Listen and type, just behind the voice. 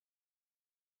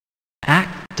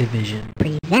Activision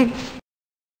presents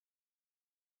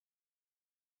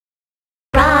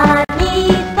Rodney,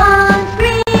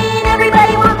 Funscreen,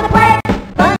 everybody wants to play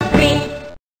Funscreen.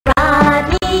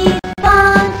 Rodney,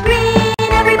 Funscreen,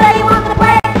 everybody wants to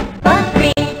play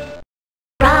Funscreen.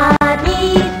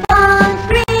 Rodney,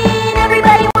 Funscreen,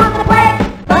 everybody wants to play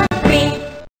Funscreen.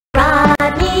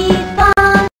 Rodney,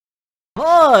 Fun.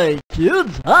 Hi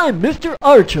kids, I'm Mr.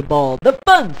 Archibald, the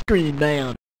Funscreen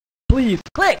Man. Please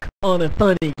click on a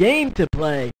funny game to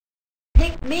play.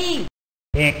 Pick me.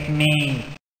 Pick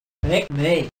Me. Pick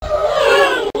me.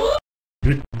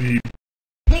 Pick me.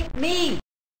 Pick me.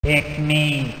 Pick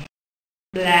Me.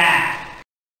 Blah.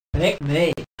 Pick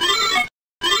me.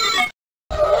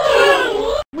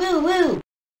 Woo woo.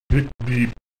 Pick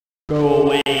me. Go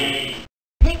away.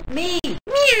 Pick me.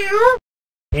 Meow.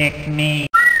 Pick Me.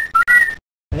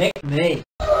 Pick me.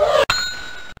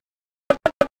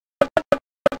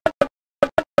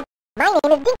 My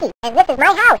name is Dinky, and this is my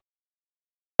house.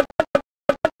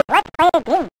 Let's play a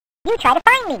game. You try to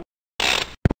find me.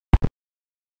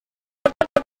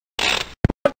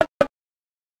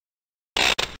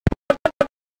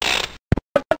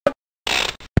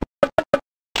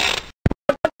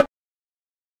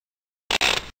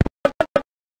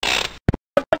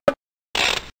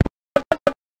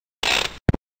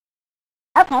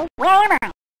 Okay, where am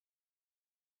I?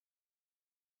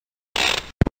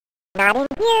 Not in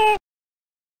here.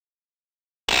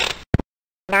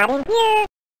 Not in here.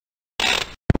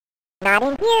 Not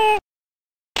in here.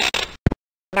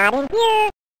 Not in here.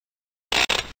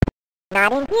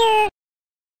 Not in here.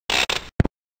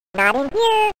 Not in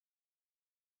here.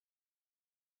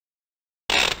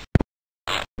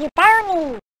 You found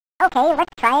me. Okay,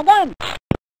 let's try again.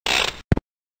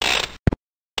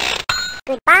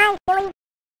 Goodbye, silly.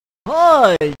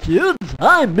 Hi kids,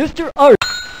 I'm Mr. Arch.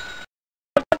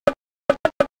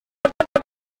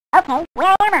 Okay,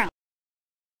 where am I?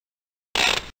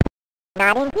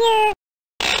 Not in here.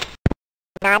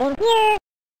 Not in here.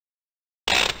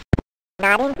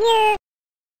 Not in here.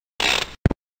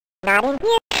 Not in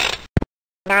here.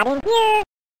 Not in here.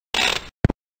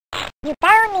 You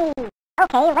found me.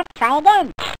 Okay, let's try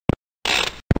again.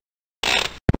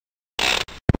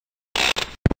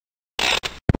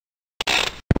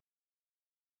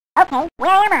 Okay,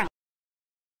 where am I?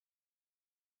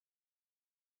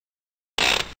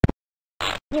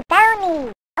 You found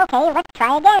me. Okay, let's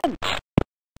try again.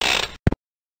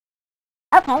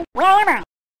 Okay, where am I?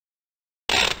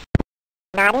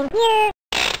 Not in here.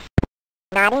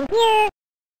 Not in here.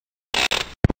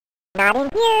 Not in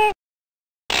here.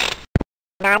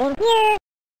 Not in here.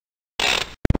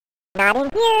 Not in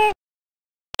here.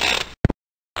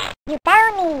 You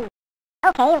found me.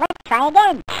 Okay, let's try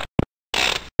again.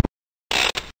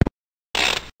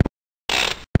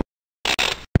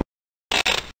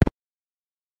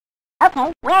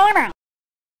 Okay, where am I?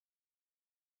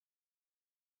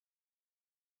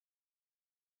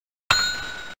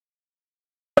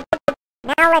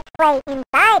 Now let's play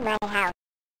inside my house.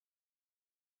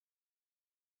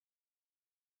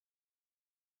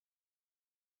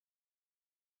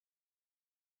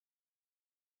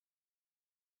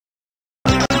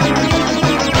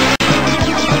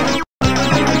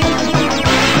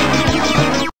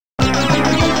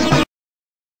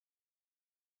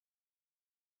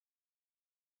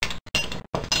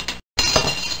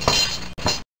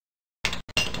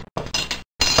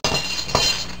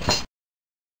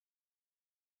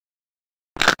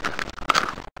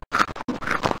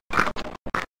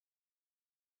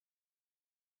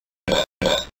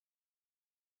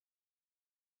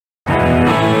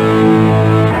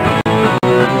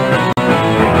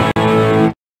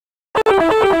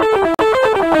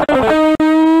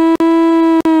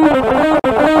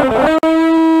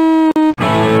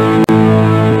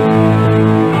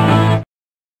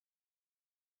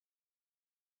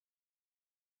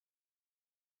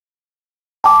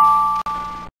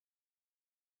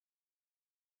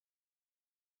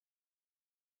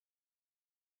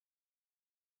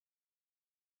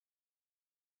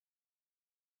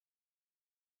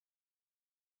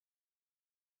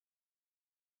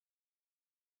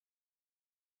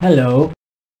 Hello.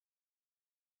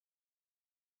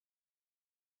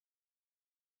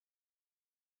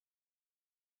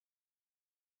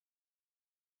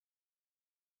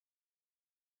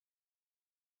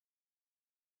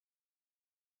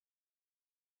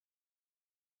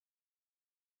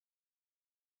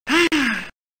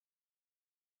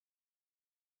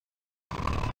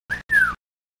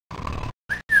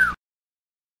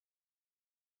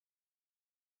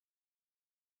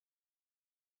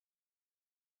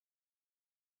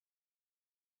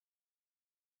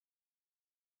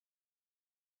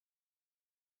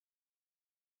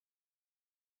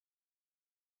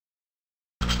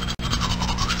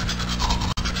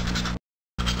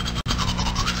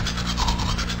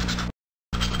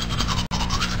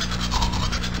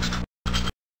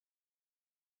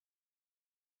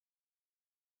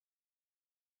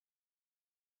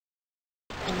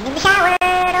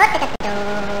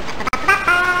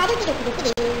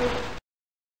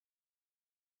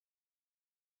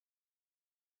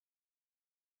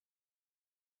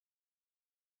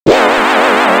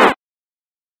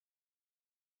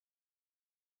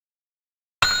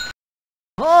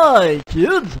 Hi,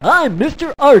 kids. I'm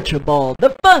Mr. Archibald,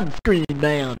 the Funscreen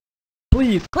Man.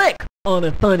 Please click on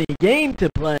a funny game to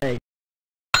play.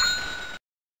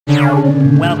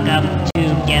 Welcome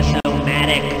to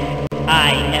Guess-O-Matic.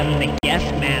 I am the Guess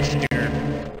Master.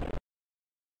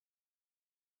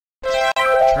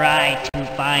 Try to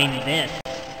find this.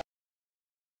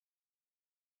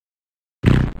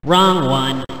 Wrong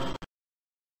one.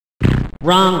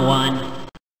 Wrong one.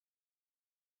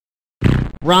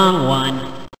 Wrong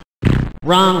one.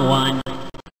 Wrong one.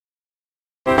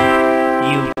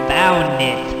 You found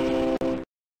it.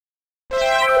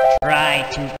 Try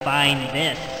to find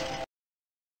this.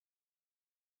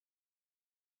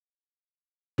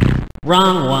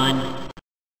 Wrong one.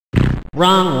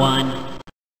 Wrong one.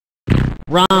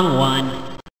 Wrong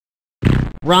one.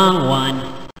 Wrong one.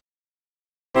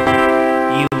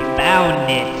 You found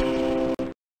it.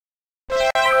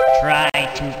 Try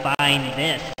to find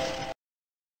this.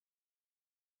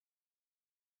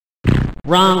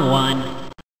 Wrong one.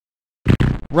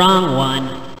 Wrong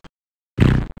one.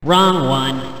 Wrong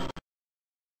one.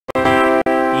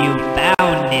 You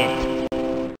found it.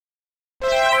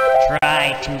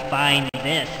 Try to find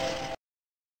this.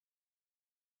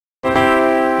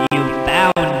 You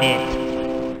found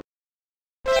it.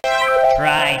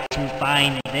 Try to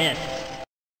find this.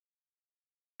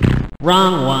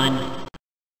 Wrong one.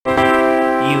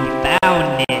 You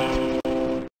found it.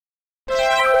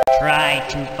 Try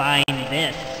to find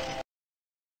this.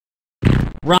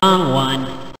 Wrong one.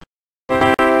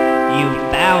 You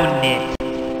found it.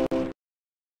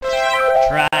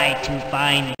 Try to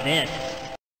find this.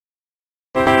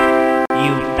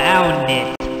 You found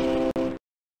it.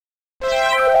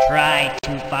 Try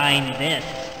to find this.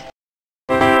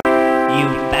 You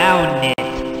found it.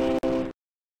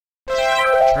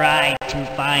 Try to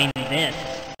find this.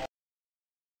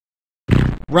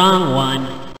 Wrong one.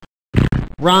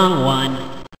 Wrong one.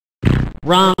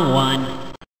 Wrong one.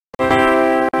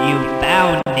 You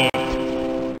found it.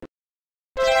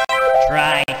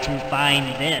 Try to find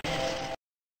this.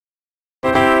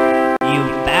 You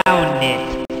found it.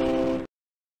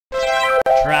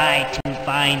 Try to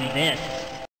find this.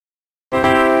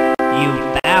 You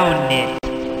found it.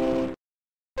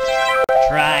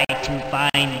 Try to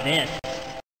find this.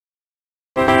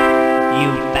 You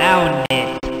found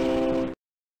it.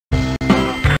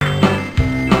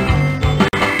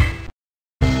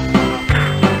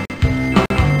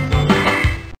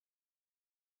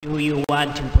 Do you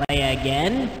want to play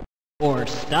again, or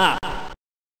stop?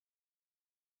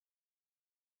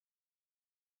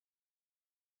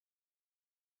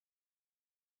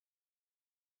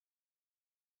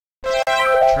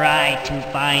 Try to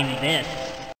find this.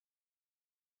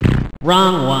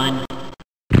 Wrong one.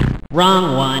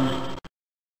 Wrong one.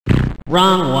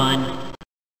 Wrong one.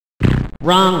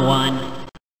 Wrong one.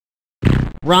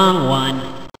 Wrong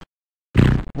one.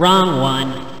 Wrong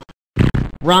one.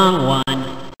 Wrong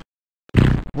one.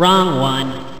 Wrong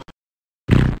one.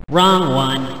 Wrong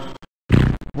one.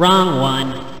 Wrong one.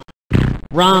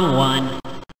 Wrong one.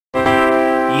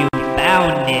 You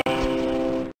found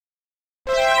it.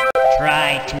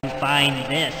 Try to find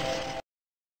this.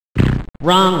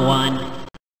 Wrong one.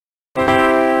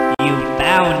 You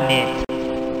found it.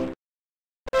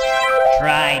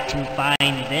 Try to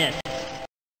find this.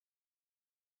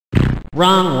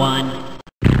 Wrong one.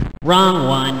 Wrong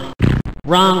one.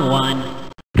 Wrong one.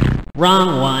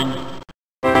 Wrong one.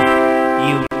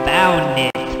 You found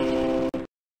it.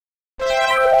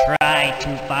 Try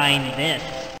to find this.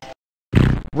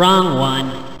 Wrong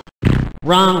one.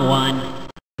 Wrong one.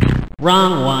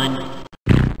 Wrong one.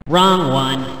 Wrong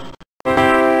one.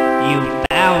 You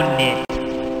found it.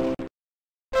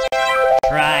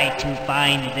 Try to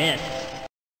find this.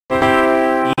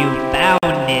 You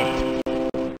found it.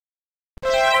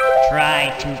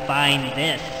 Try to find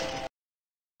this.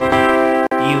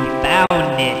 You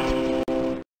found it.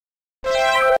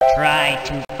 Try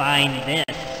to find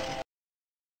this.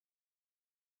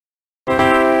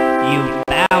 You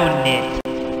found it.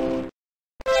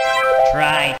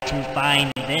 Try to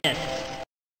find this.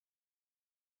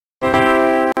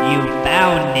 You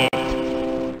found it.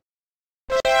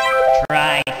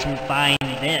 Try to find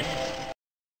this.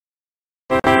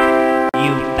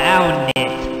 You found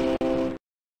it.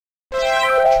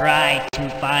 Try to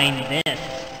find this.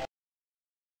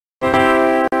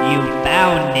 You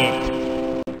found it.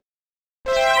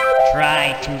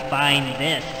 Try to find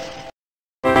this.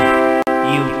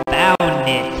 You found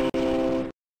it.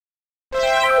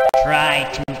 Try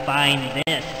to find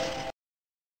this.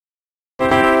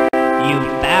 You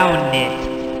found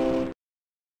it.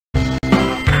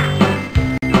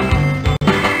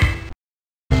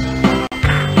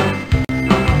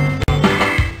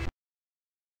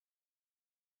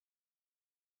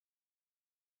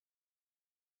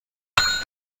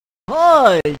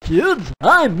 Hi, kids.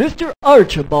 I'm Mr.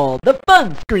 Archibald, the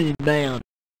Funscreen Man.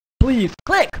 Please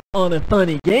click on a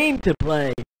funny game to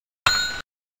play.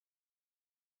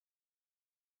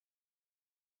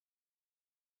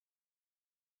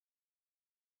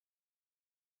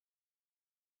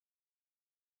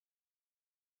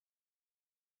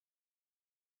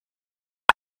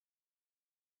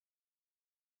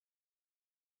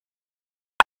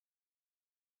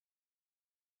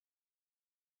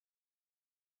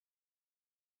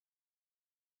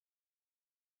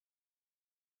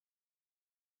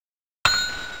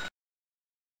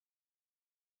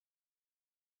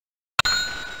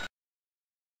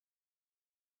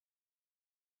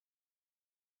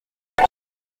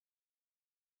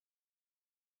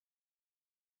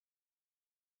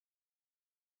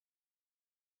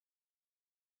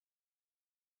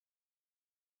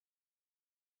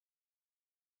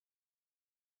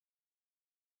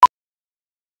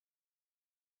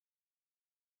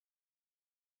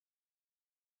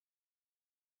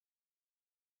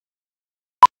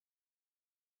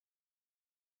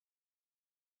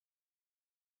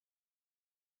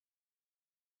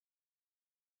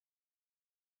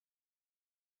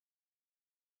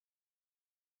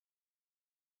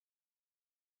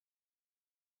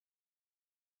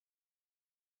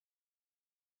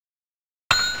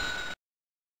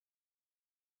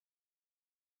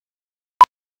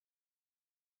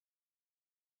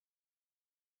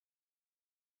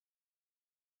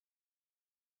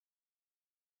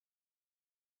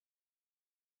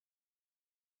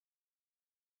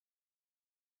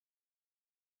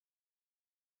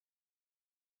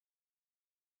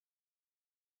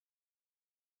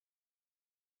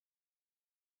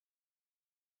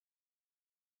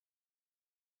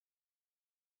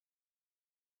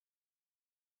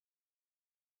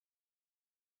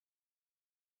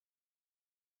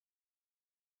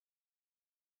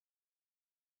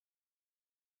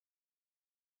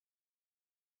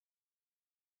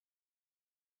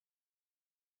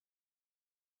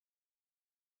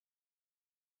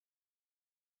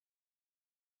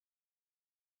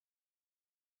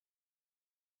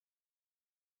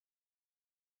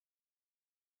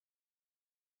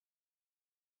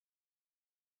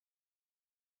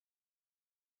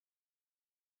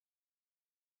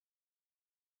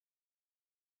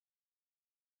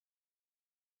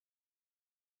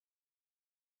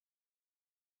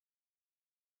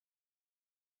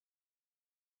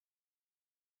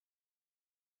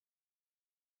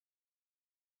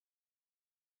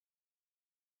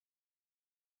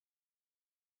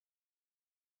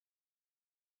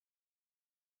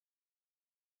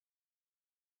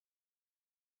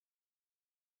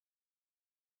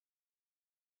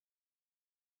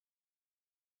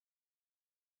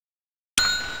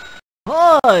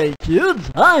 Hi,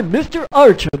 kids. I'm Mr.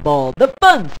 Archibald, the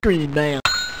Funscreen Man.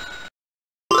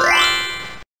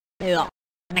 Yeah.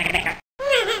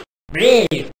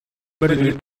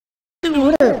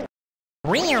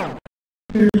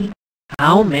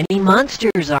 How many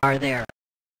monsters are there?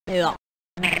 Yeah.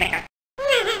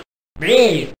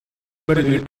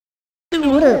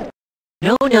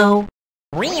 No, no.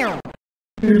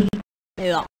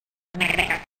 Yeah.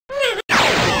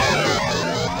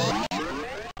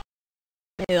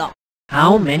 Yeah.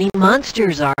 How many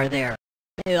monsters are there?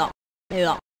 Yeah.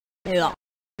 Yeah. Yeah.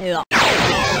 Yeah.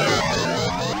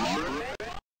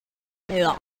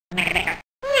 Yeah.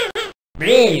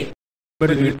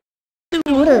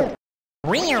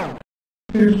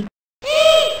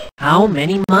 How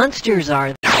many monsters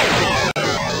are there?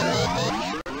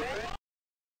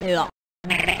 Yeah.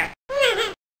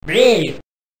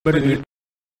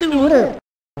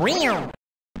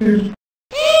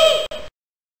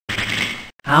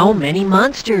 How many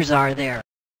monsters are there?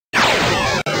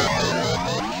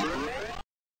 Yeah.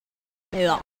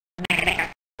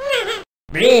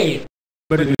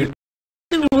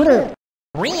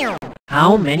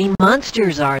 How many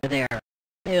monsters are there?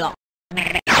 Yeah.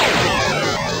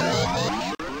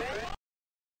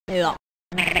 Yeah.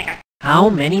 How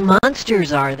many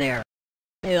monsters are there?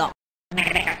 Yeah.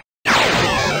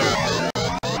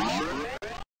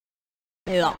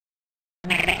 Yeah.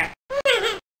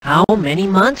 How many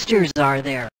monsters are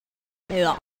there?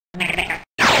 Yeah.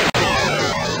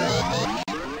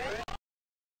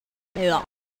 Yeah.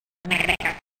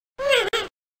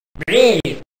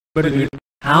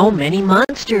 How many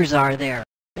monsters are there?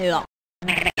 Yeah.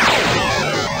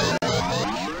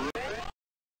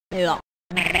 Yeah.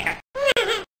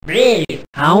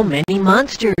 How many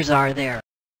monsters are there?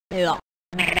 Yeah.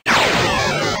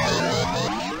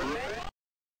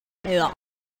 Yeah.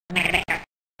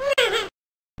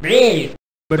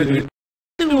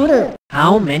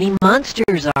 How many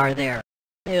monsters are there?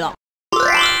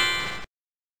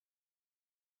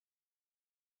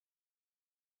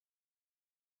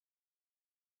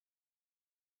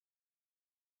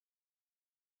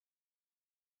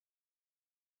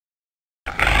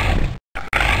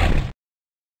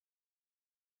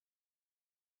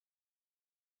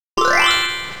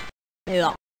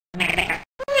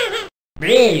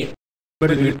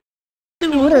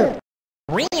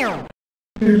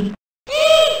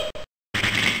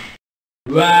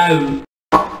 Wow.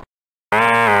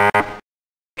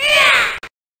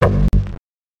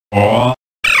 Oh.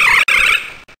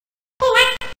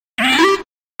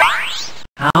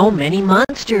 How many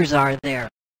monsters are there?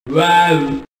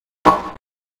 Wow.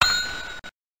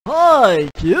 Hi,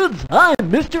 kids. I'm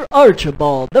Mr.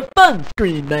 Archibald, the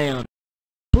Funscreen man.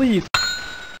 Please.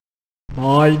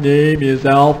 My name is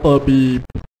Alpha Beep.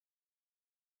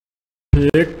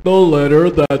 Pick the letter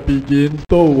that begins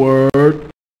the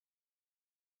word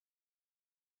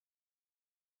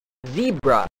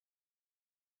Zebra.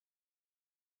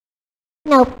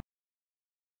 Nope.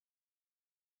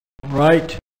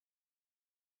 right.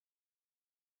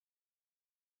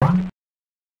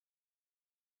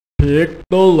 Pick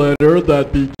the letter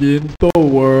that begins the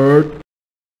word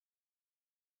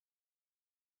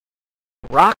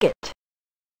Rocket.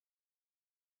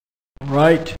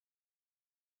 right.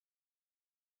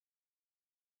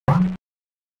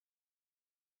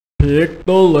 Pick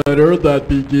the letter that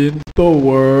begins the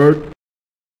word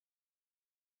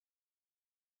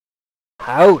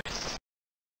House.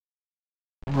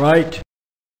 right.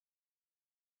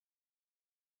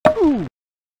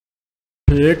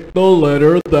 Pick the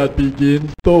letter that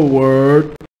begins the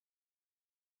word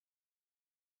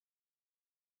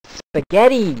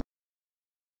Spaghetti.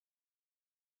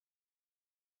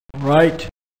 right.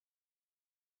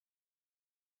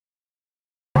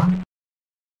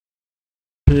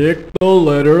 Pick the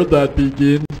letter that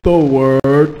begins the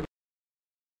word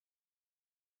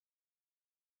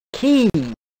Key.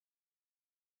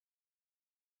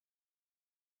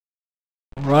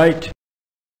 right.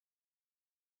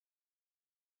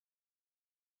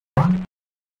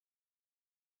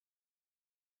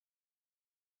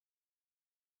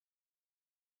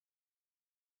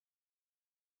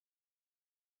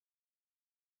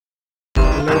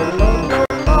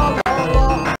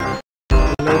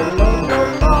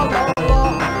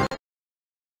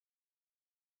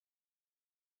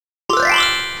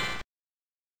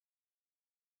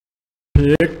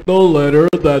 Pick the letter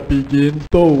that begins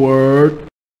the word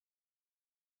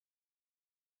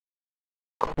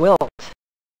Quilt.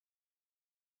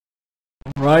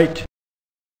 right.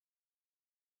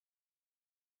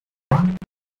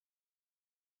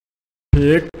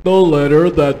 Pick the letter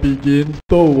that begins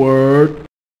the word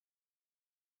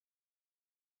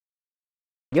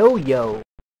Yo-yo.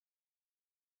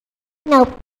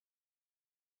 Nope.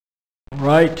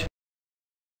 right.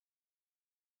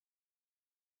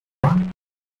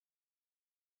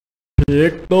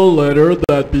 Pick the letter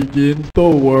that begins the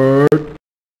word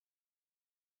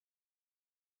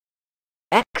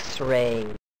X-ray.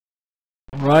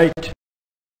 right.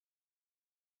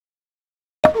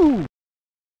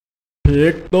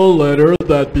 Pick the letter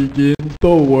that begins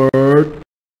the word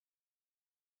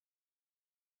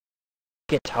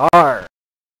Guitar.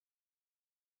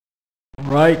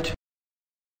 right.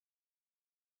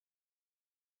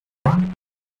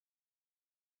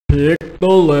 Pick the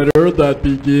letter that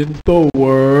begins the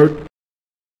word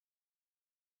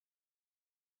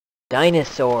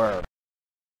Dinosaur.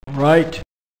 right.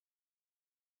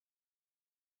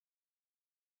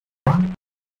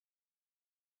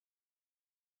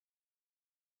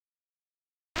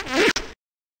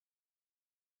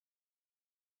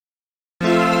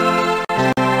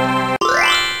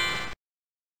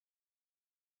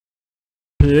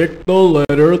 Pick the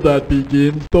letter that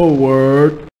begins the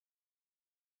word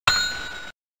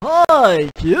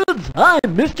Hi, kids. I'm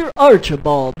Mr.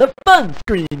 Archibald, the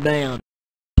Funscreen man.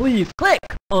 Please click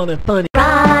on a funny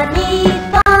Rodney,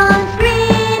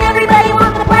 Funscreen, everybody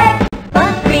wants to play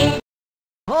Funscreen.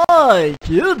 Hi,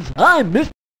 kids. I'm Mr.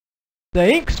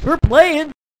 Thanks for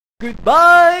playing.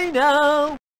 Goodbye now.